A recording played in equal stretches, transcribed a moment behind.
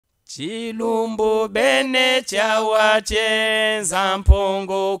Chilumbu bene chawachenza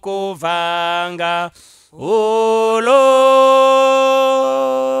mpungu kuvanga ulo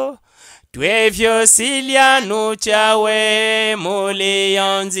twevyo silianu chawe muli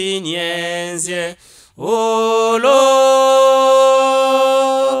yanzi nyenze ulo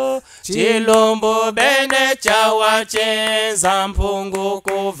Chilumbu bene chawachenza mpungu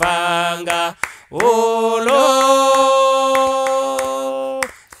kuvanga ulo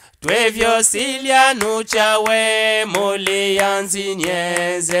twevyo silianu chawe muli yanzi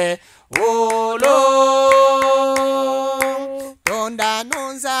nyeze ulo Tonda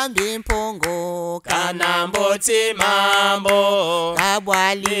nunzambi mpungu kanamboti mambo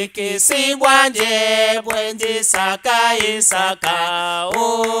kabwaliki kisibwanje bwenzi saka isaka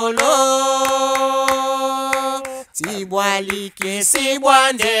ulo Tibwaliki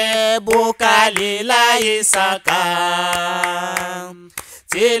kisibwanje bukalila isaka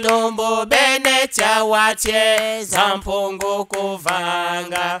Chilumbu bene chawacheza mpungu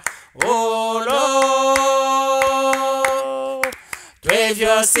kuvanga ulo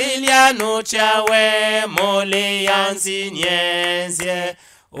twevyo silianu chawe muli yanzi nyenze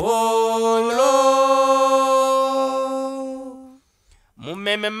ulo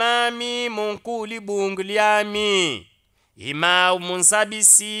mumeme mami munkuli bungu lyami imau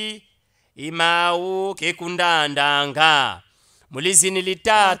munsabisi imau kekundandanga mulizini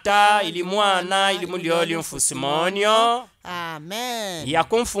litata ili mwana ili mulioli mfusimonyo Amen. ya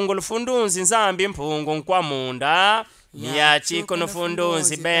kumfungu lufundunzi nzambi mpungu nkwa munda ya chiko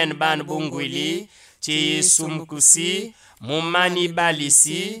nufundunzi ben ban bungwili chisumkusi mumani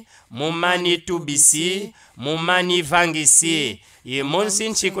balisi mumani tubisi mumani vangisi imunsi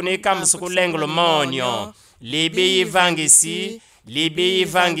nchiku nikamsukulengulo monyo libi vangisi libi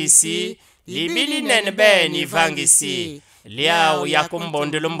vangisi libi linene beni vangisi liao ya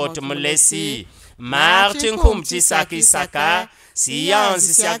kumbondelo mboto mulesi Martin kumchi saki saka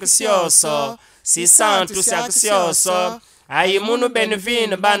siyansi siakusioso si santu siakusioso ayimunu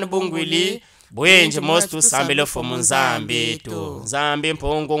benvino banu bungwili bwenje mostu sambele fomu nzambi tu nzambi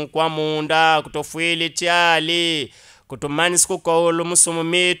mpungu nkwa munda kutofwili tiali kutumani sikukolo musumu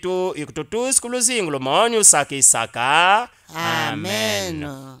mitu ikututusi kuluzingu lumonyu saki saka Amen.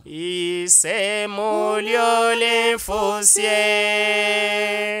 Ise mulio limfusye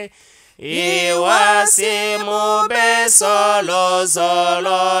Iwasi mube solo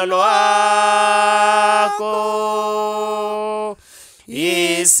solo lwako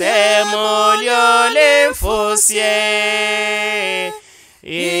Ise mulio limfusye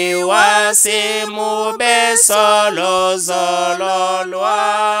Iwasi mube solo solo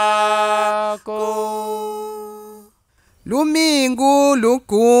lwako Lumingu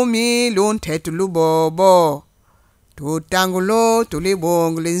lukumi lunthetu lubobo Lutangulo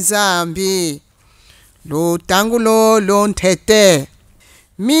tulibongo linzambi Lutangulo lunthete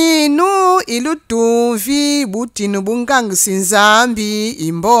Minu ilutumvi butinu bungangu sinzambi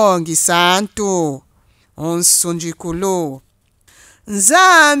imbongi santu Onsunjikulo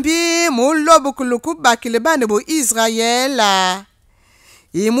Nzambi mulobu kulukubakile bane bo Israela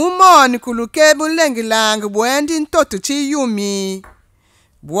Imumoni kulukebu lengilangu bwendi ntoto chiyumi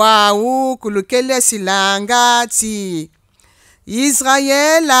Bwawu kulukele silanga ti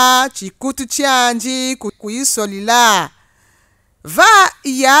Israela chikutu chianji kuyisolila Va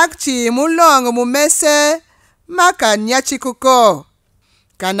yak chi mulongo mumese makanya chikuko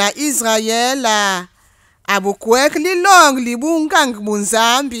Kana Israela abukwek lilong libungang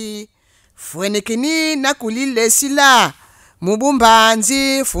bunzambi Fwenekini na kulile sila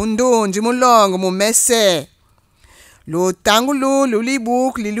Mubumbanzi fundunji mulongo mumese Lutangulu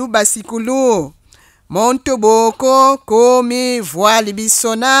lulibuk lilubasikulu Montoboko komi voili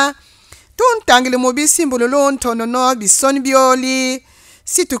bisona Tuntangile mubisimbulu lontonono bisoni bioli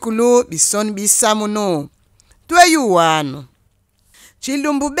Situkulu bisoni bisamuno Tweyuwano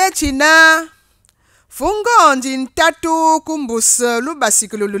Chilumbu bechina Fungonji ntatu kumbuse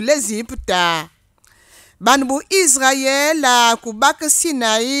lubasikulu lulezipta Banbu Israela kubaka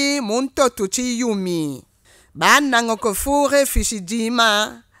Sinai muntoto chiyumi Banango kufure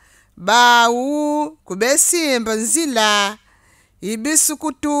fishijima Bawu kubesimba nzila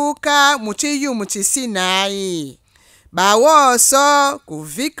Ibisukutuka muchiyumu chisinai Bawoso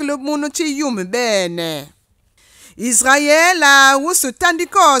kuviklu munu chiyumi bene Israela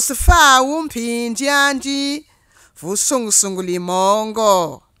usutandikos fawu mpindianji Fusungusungu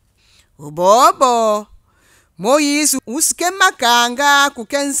limongo Ubobo Moise uske makanga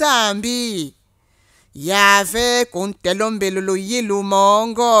kukenzambi Yave kuntelombelo yilu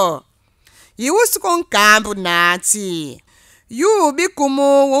mongo Iwusu konkambu nati yubi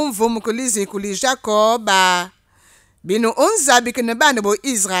kumu wumvumu kulizi kuli Jacoba binu unzabi kene bana bo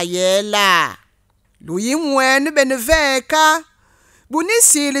Israela luyimwenu bene veka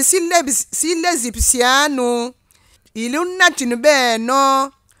bunisile silezipsianu ilunatinu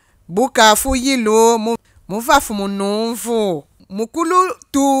beno bukafu yilu muvafu munumvu mukulu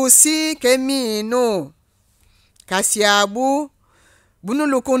tusi keminu kasyabu bunu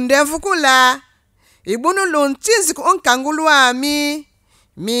lukundevu kula ibunu luntinzi ku onkangulu wami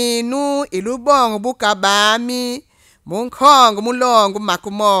minu ilubongo bukabami munkhongo mulongo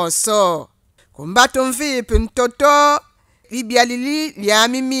makumoso kumbato mvipi ntoto libyalili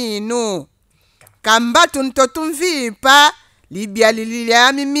lyami minu kambatu ntoto mvipa libyalili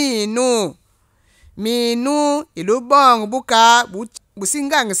lyami minu ilubongo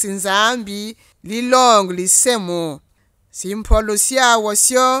businganga sinzambi lilongo lisemu simpholo syawo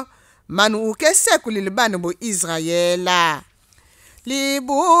syo manu ukeseku lilibanu bo Israela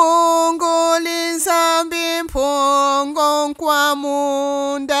libungu linzambi mphongo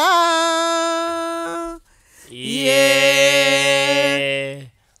nkwamunda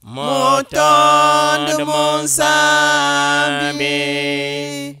motondo monzambi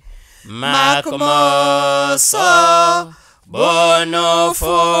makumoso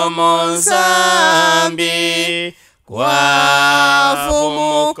bonofo monzambi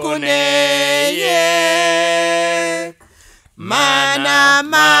kwafumukuneye mana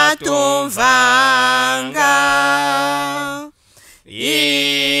matumvanga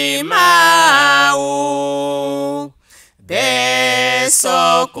imau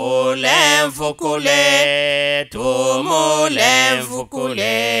besokulemvukule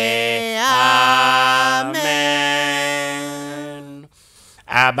tumulemvukule amen.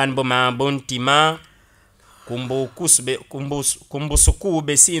 Aban boma bontima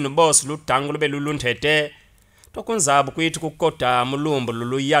kumbusukube sinu boss lutangulo belulunthete tokunzabu kwithi kukota mulumbu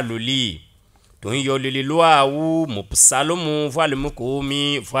luluyaluli tunyolili lwawu mupsalo muvali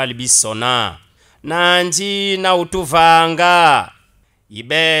mukumi vali bisona nanji na utuvanga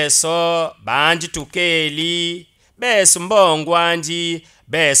ibeso banji tukeli beso mbongwanji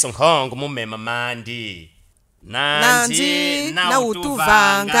beso nkhongo mumema mandi nanji na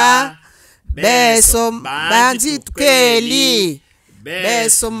utuvanga beso banji tukeli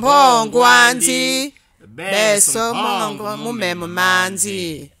beso mbongwanji beso mongo mumema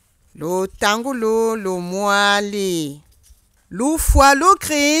manzi lutangulu lumwali lufwa lu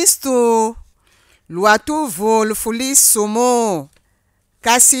Kristu luatuvu lufulisumu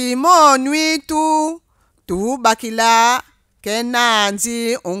kasimo nwitu tubakila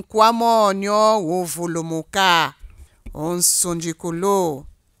kenanzi onkwamonyo wuvulumuka onsunjikulu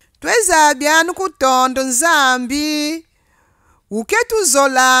tweza byanu kutondo nzambi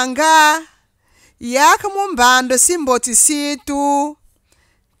uketuzolanga yaka mumbando simboti situ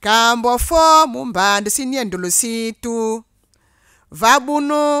kambofo mumbando siniendolo situ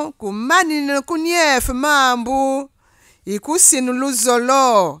vabuno kumanine kunyefe mambu ikusinu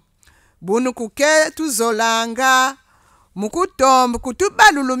luzolo bunu kuketuzolanga mukutombo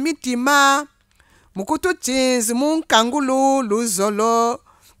kutubalulu mitima mukutuchinzi munkangulu luzolo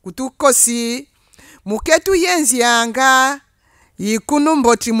kutukosi muketu yenzyanga yikunu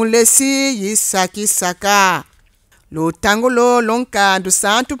mboti mulesi yisakisaka lutangulo lonkandu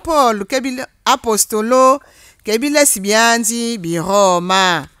Santu Paul kebile apostolo kebile sibyanzi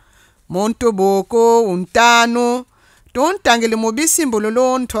biroma monto boko untano tontangele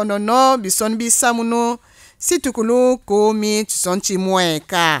mubisimbolo ntonono bison bisamuno situkulu komi tsonchi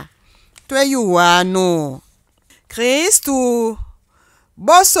mweka tweyuwano Kristu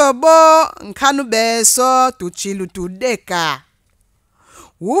bosobo nkanu beso tuchilu tudeka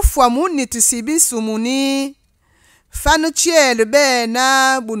ufwa muni tisibisumuni fanu chielu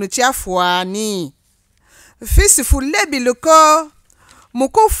bena bunu chiafwani fisi fulebiluko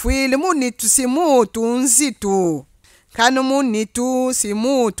mukufwile muni tusimutu nzitu kanu muni tu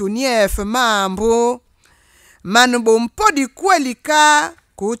simutu nyefe mambo manu bompodi kwelika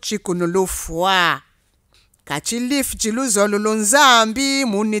kuchikunulufwa kachilifu chiluzolo lonzambi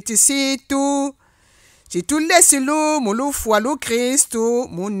muni tisitu chitulesilu mulufwa lu Kristu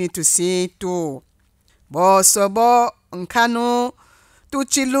muni tusitu bosobo nkanu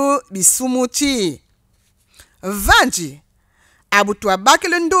tuchilu bisumuchi vanji abutwa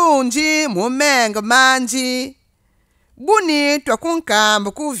bakile ndunji mumenga manji buni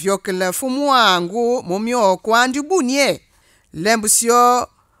twakunkamba kuvyokela fumu wangu mumyoko andi bunye lembusyo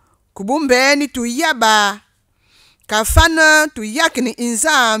kubumbeni tuyaba kafana tuyakini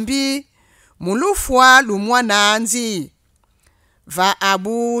inzambi mulufwa lumwananzi va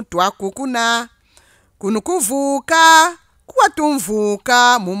abu twakukuna kunukuvuka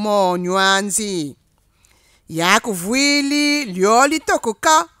kuwatumvuka mumonywanzi yakuvwili lyoli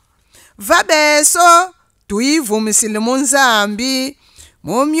tokuka vabeso tuivumisile munzambi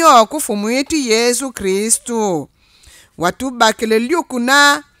mumyoku fumu yetu Yesu Kristu watubakile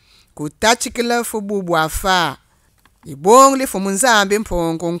lyukuna kutachikile fububu afa ibongli fumu nzambi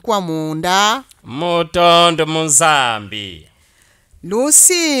mphongo nkwa munda mutondo munzambi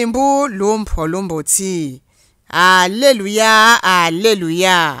lusimbu lumpho lumbotsi Alleluya,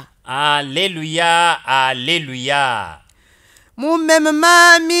 alleluya. Alleluya, alleluya. Mumeme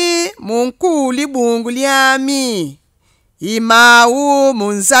mami, munkuli bungu lyami. Imawu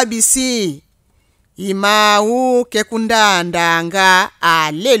munzabisi. Imawu kekundandanga.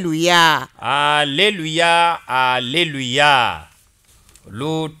 Alleluya. Alleluya, alleluya.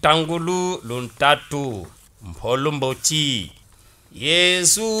 Lutangulu luntatu mpolumboti.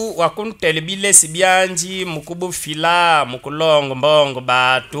 Yesu wakuntele bilesi byanji mukubu fila mukulongo mbongo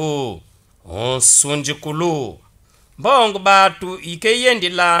batu onsunjikulu mbongo batu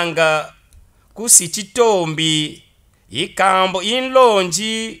ikeyendilanga kusichitombi ikambo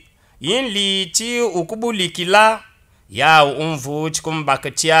inlonji inlichi ukubulikila yawu umvuchi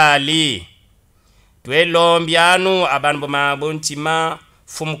kumbakatiali twelombyanu abantu mabontima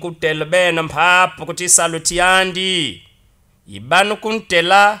fumukutele bena mpapo kutisalutiandi ibanu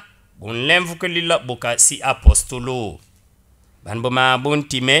kuntela bunlemvukelila buka si apostolo banbo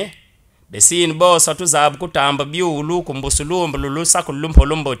mabuntime besini bosa tuzabu kutamba biulu kumbusulumbu lulusa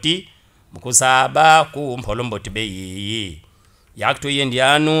kulumpolomboti mukuzaba kumpolomboti beyiyi yakto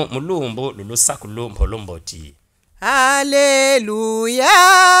yendianu mulumbu lulusa kulumpolomboti. Alleluya,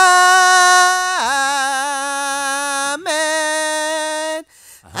 amen.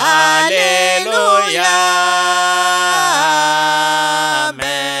 Alleluya.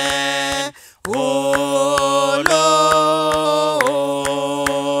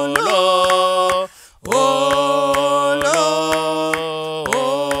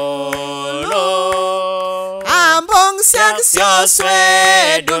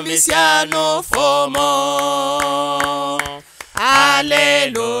 Swe domisiano fomo.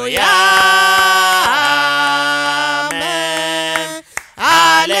 Alleluya, amen.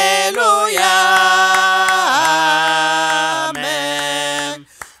 Alleluya, amen.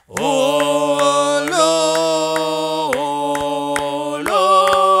 Oh lo, oh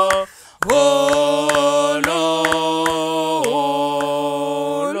lo, oh lo,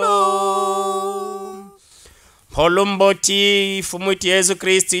 oh lo. Polomboti fumuti Yesu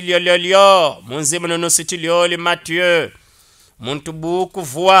Kristu liolio munzima nonositi lioli Mathieu muntu buku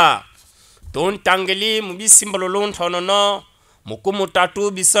vua ton tangeli mubisimbolo lontonono mukumu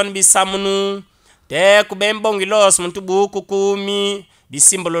tatu bison bisamunu te kubembongilos muntu buku kumi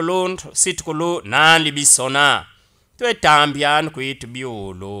bisimbolo lonto situkulu nali bisona twetambyan kwitu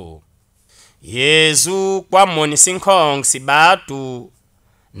biolo Yesu kwa moni sinkong sibatu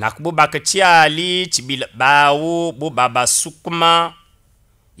nakububakatiali chibila bawu bubaba sukuma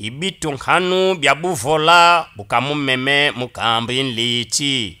ibitu nkanu byabuvola bukamumeme mukambi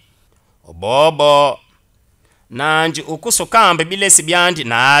nlichi obobo nanji ukusokambe bilesi byandi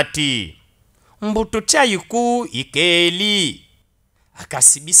nati mbutu chayiku ikeli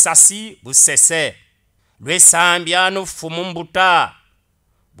akasibisasi busese lwesambyano fumu mbuta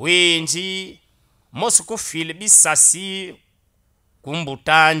bwenji mosukufile bisasi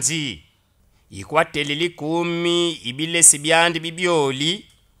kumbutanji ikwatelili kumi ibilesi byandi bibyoli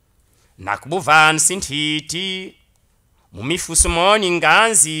nakubuvana sintiti mumifuso moni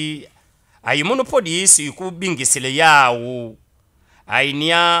nganzi ayimunu podisi ikubingisile yawu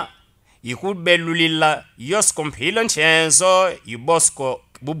ainia ikubelulila yoskomphilo nchenzo ibosko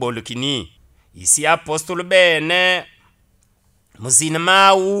bubolukini isi apostolo bene muzina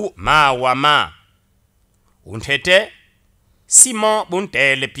mawu mawama untete Simon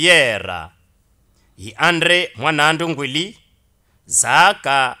buntele Pierre i Andre mwanandu ngwili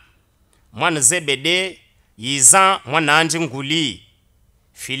Zaka mwana Zebede i Jean mwanandu nguli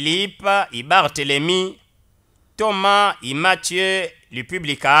Philippe i Barthélemy Thomas i Matthieu li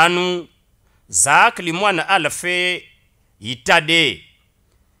publicanu Zak li mwana Alphe i Tade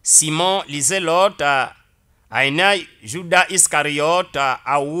Simon li Zelota aina Juda Iskariota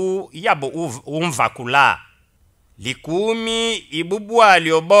au yabo umvakula likumi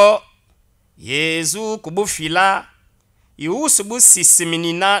ibubwali obo Yesu kubufila iusu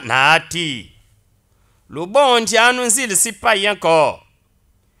busisiminina nati lubondi anu nzili sipa yanko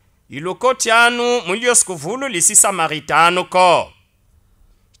ilukoti anu mulios kuvulu lisi samaritano ko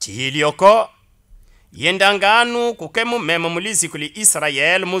chilioko yendanganu kukemu memo mulizi kuli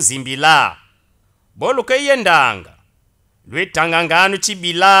Israel muzimbila boluke yendanga lwetanganganu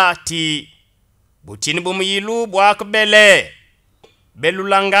chibila ti butini bumuyilu bwakubele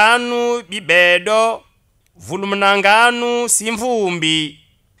belulanganu bibedo vulumunanganu simvumbi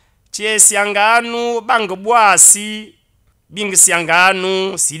chiesyanganu bangubwasi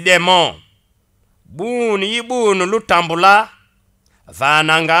bingisyanganu sidemo buni ibunu lutambula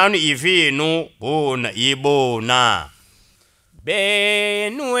vananganu ivinu buna ibuna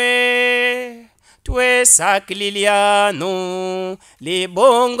benwe twesakililiano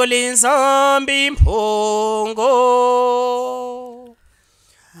libongo linzambi mphongo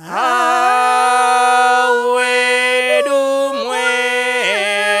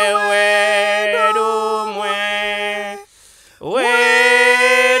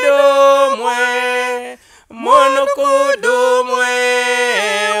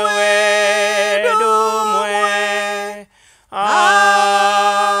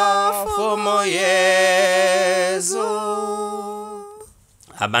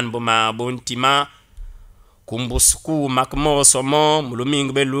abantu mabuntima kumbusukuma kumosomo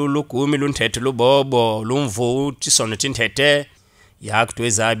mulumingu belulu kumi lunthethe lubobo lumvu chisono chinthethe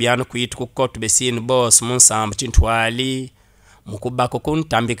yakutweza byano kwitu kukotu besini boss munsamba chintwali mukubako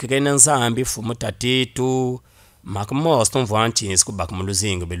kuntambikene nzambi fumu tatitu makumosto mvanchisi kubaka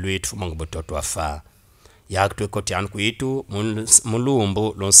muluzingu belwitu fumu ngobototo afa yakutwe koti yanu kwitu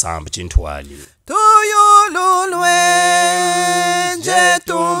mulumbu lunsamba chintwali tuyululwe nje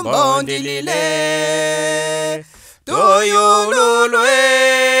tumbondilile tuyululwe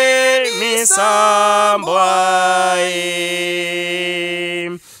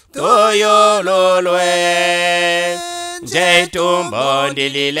misambwai tuyululwe nje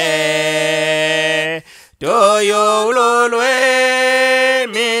tumbondilile tuyululwe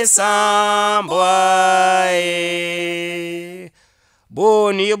misambwai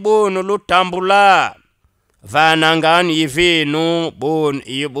boni ibunu lutambula vananganu ivinu boni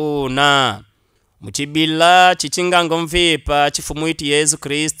ibuna muchibila chichingango mvipa chifumuiti Yesu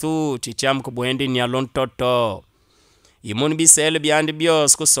Kristu chichamu kubwendi nyalo ntoto imuni bisele byandi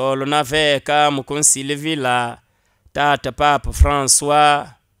byos kusolo na veka mukonsile vila tata Papa François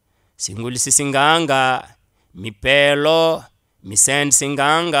singuli sisinganga mipelo misendi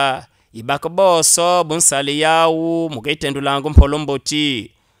singanga ibakoboso bunsali yawu mukeitendulango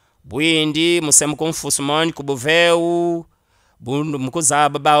mpolomboti bwindi musemu kumfusumoni kubuveu bundu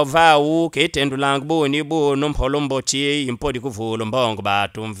mukuzaba bavawu keitendulango buni bunu mpolomboti impodi kuvulo mbongo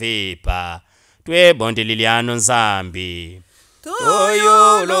batu mvipa twebondililiano nzambi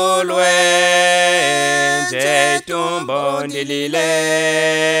tuyululwe nje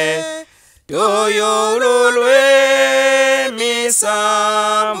tumbondilile tuyululwe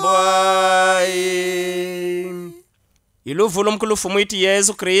misambwai iluvulu mkulufu mwiti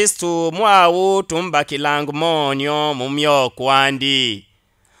Yesu Kristu mwawu tumbakilangu monyo mumyokwandi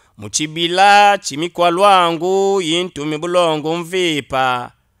muchibila chimikwalwangu yintumi bulongo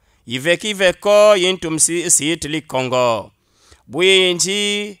mvipa ivekiveko yintumi siitili Kongo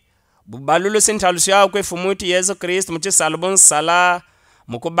bwinji bubalulu sintalusya kwefumuti Yesu Kristu muchisalubu nsala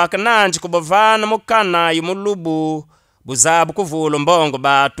mukubakananji kubovana mukana yimulubu buzabu kuvulo mbongo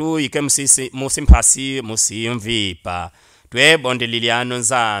batu ike musimpasi musimvipa twebondililiano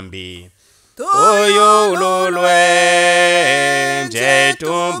nzambi tuyululwe nje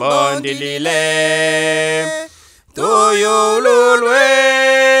tumbondilile tuyululwe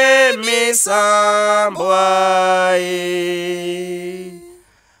misambwai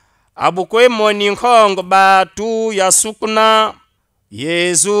abukwe moni nkhongo batu yasukuna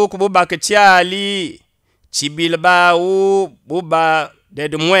Yesu kububaka chali chibila bawu buba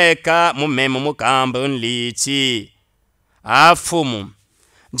dedumweka mumemo mukamba nlichi afumu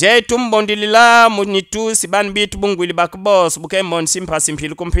nje tumbondilila munitusi bani bitu bungwili bakboss bukemon simpasi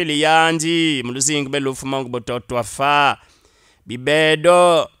mphili kumphili yanji muluzingu belufu mongo bototo afa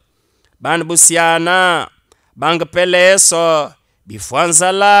bibedo bani busiana banga peleso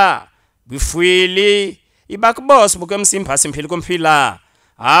bifwanzala bifwili ibakboss bukemsimpasi mphili kumphila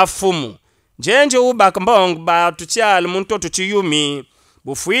afumu njenje ubaka mbongo batu chali muntoto chiyumi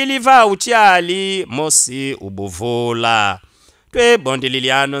bufwili va uchali mosi ubuvula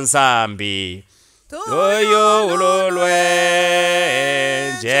twebondililiano nzambi tuyululwe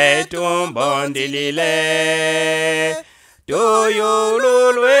nje tumbondilile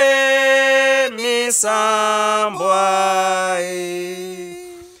tuyululwe misambwai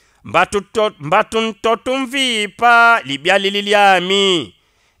mbatu ntoto mvipa libyalililiami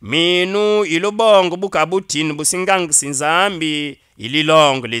minu ilubongo bukabutini busingangi sinzambi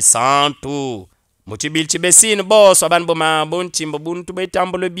ililongo lisantu Muchibili chibesini boso abantu boma bontimbo buntu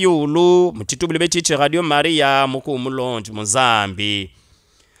betambulo byulu mutitubule bechiche Radio Maria muku mulonje muzambi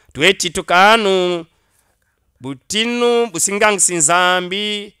tweti tukanu butinu busingangi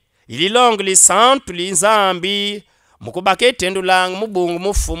nzambi ililongo lisantu linzambi mukubake tendulang mubungu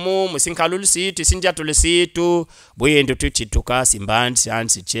mufumu musinkalulu situ sinjatule situ bwendo tuchituka simbandi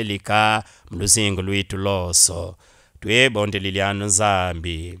siansi chelika mluzingo lwitu loso twebonde liliano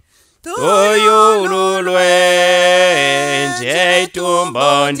nzambi tuyululwe nje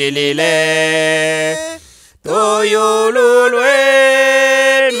tumbondilile tuyululwe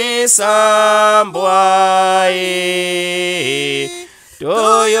misambwai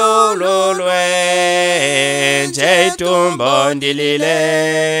tuyululwe nje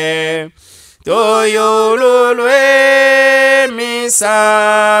tumbondilile tuyululwe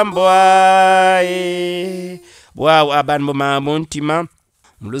misambwai bwawu abantu bomamuntima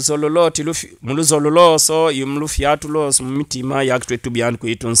muluzololoso yumlufiatuloso mumitima yakutwetubyani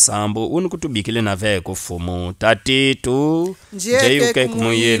kuitu nsambo uni kutubikile naveko fumu tatitu njeyuke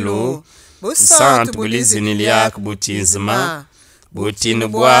kumuyelu busantu bulizini lyako butinzima butinu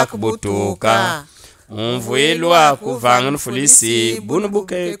bwako butuka umvuilu wako vanga nufulisi bunu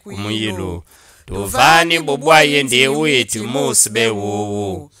buke kumuyelu tuvani bubwaye ndi witu musibe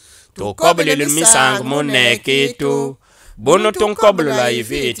wuwu tukobulile misangu munekitu bono tonkoblola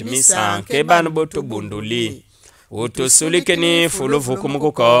yiviti misanke banu boto bunduli utusulike ni fuluvuku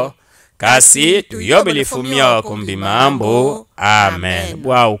mukuko kasi tuyobili fumyo kumbimambo amen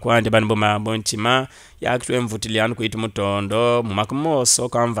bwau kwande banu bomambo ntima yakutwe mvutiliano kuitu mutondo mumakumoso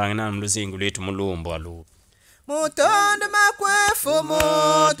kamvangi na mluzingu lwitu mulumbo alu mutondo makwefumu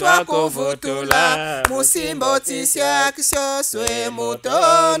twakuvutula musimbo tisya kisyoswe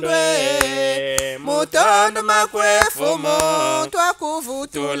mutondwe mutondo makwefumu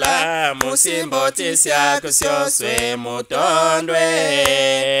twakuvutula musimbo tisya kisyoswe mutondwe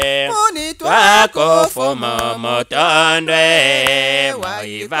muni twakufumu mutondwe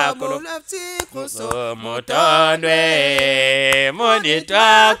waivakuluso mutondwe muni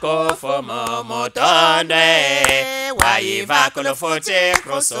twakufumu mutondwe waivakulo futi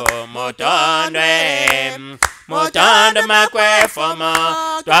kroso mutondwe mutondo makwefomo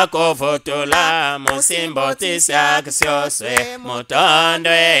twakuvutula musimbo tisya kisyoswe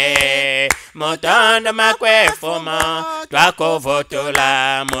mutondwe mutondo makwefomo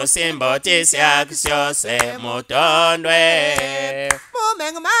twakuvutula musimbo tisya kisyoswe mutondwe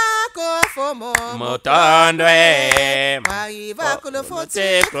mumengo makwefomo mutondwe waivakulo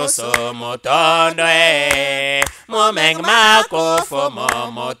futi kroso mutondwe mumengo makwefomo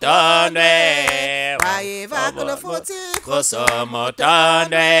mutondwe waivakulo futi kroso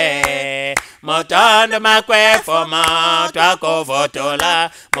mutondwe mutondo makwefomo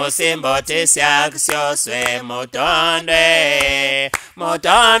twakuvutula musimbo tisya kisyoswe mutondwe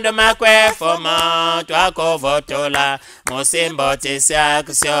mutondo makwefomo twakuvutula musimbo tisya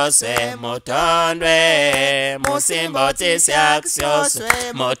kisyoswe mutondwe musimbo tisya kisyoswe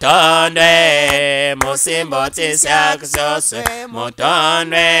mutondwe musimbo tisya kisyoswe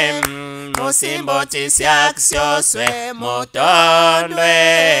mutondwe musimbo tisya kisyoswe mutondwe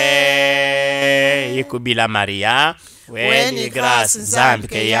ikubila Maria weni grasi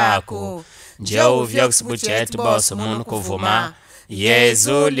nzambike yako nje uvyokusi buchetu boso munu kuvuma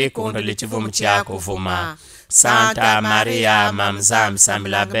Yezu likundo lichivumu chako vuma Santa Maria mamzambi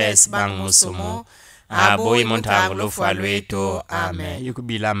sambila besi bang musumu Abui muntangu lufa lwitu amen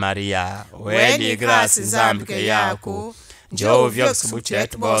ikubila Maria weni grasi nzambike yako nje uvyokusi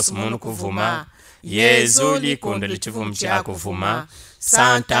buchetu boso munu kuvuma Yezu likundo lichivumu chako vuma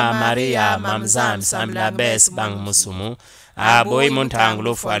Santa Maria mamzambi sambila besi bang musumu Aboi muntangu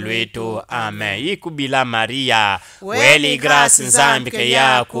lufa lwitu amen ikubila Maria weli grasi nzambike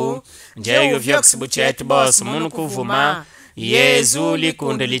yaku njeyo vyokusi buchetu boso munu kuvuma Yezu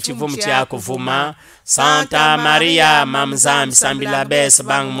likunde lichivumu chako vuma Santa Maria mamzambi sambila besi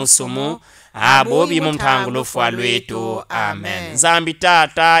bang musumu Abobi muntangu lufa lwitu amen Nzambi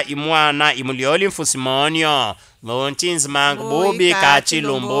tata imwana imulioli mfusimonyo Munchinzi mangu bubi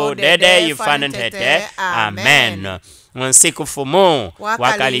kachilumbu dede yifana ntete amen Nsiku fumu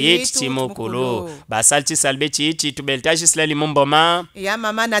wakali yichi chimukulu basali chisalbe chichi tubeltashi silali mumboma ya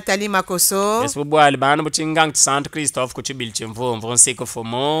mama Nathalie Makoso Esbubuali bana buchingang Saint Christophe kuchibili chimvumvu nsiku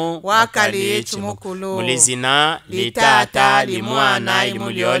fumu wakali yichi mukulu mulizina litata limwana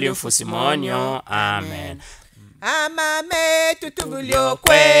imulioli mfusimonyo amen Amame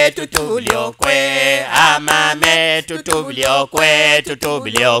tutubuliokwe tutubuliokwe amame tutubuliokwe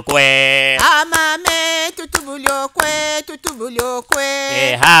tutubuliokwe Amame tutubuliokwe tutubuliokwe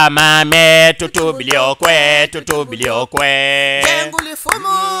amame tutubuliokwe tutubuliokwe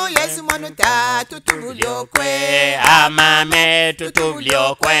Jengulifumu Yesu monuta tutubuliokwe amame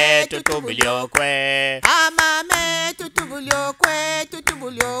tutubuliokwe tutubuliokwe Amame tutubuliokwe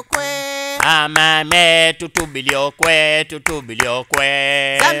tutubuliokwe amame tutubuliokwe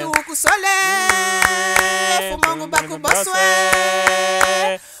tutubuliokwe Zambi ukusole fumongu bakuboswe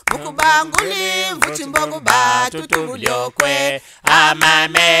Mukubanguli mvuchimbogu ba tutubuliokwe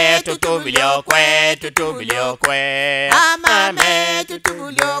amame tutubuliokwe tutubuliokwe Amame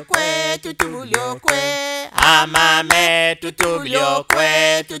tutubuliokwe tutubuliokwe amame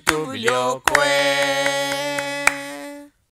tutubuliokwe tutubuliokwe tutubuliokwe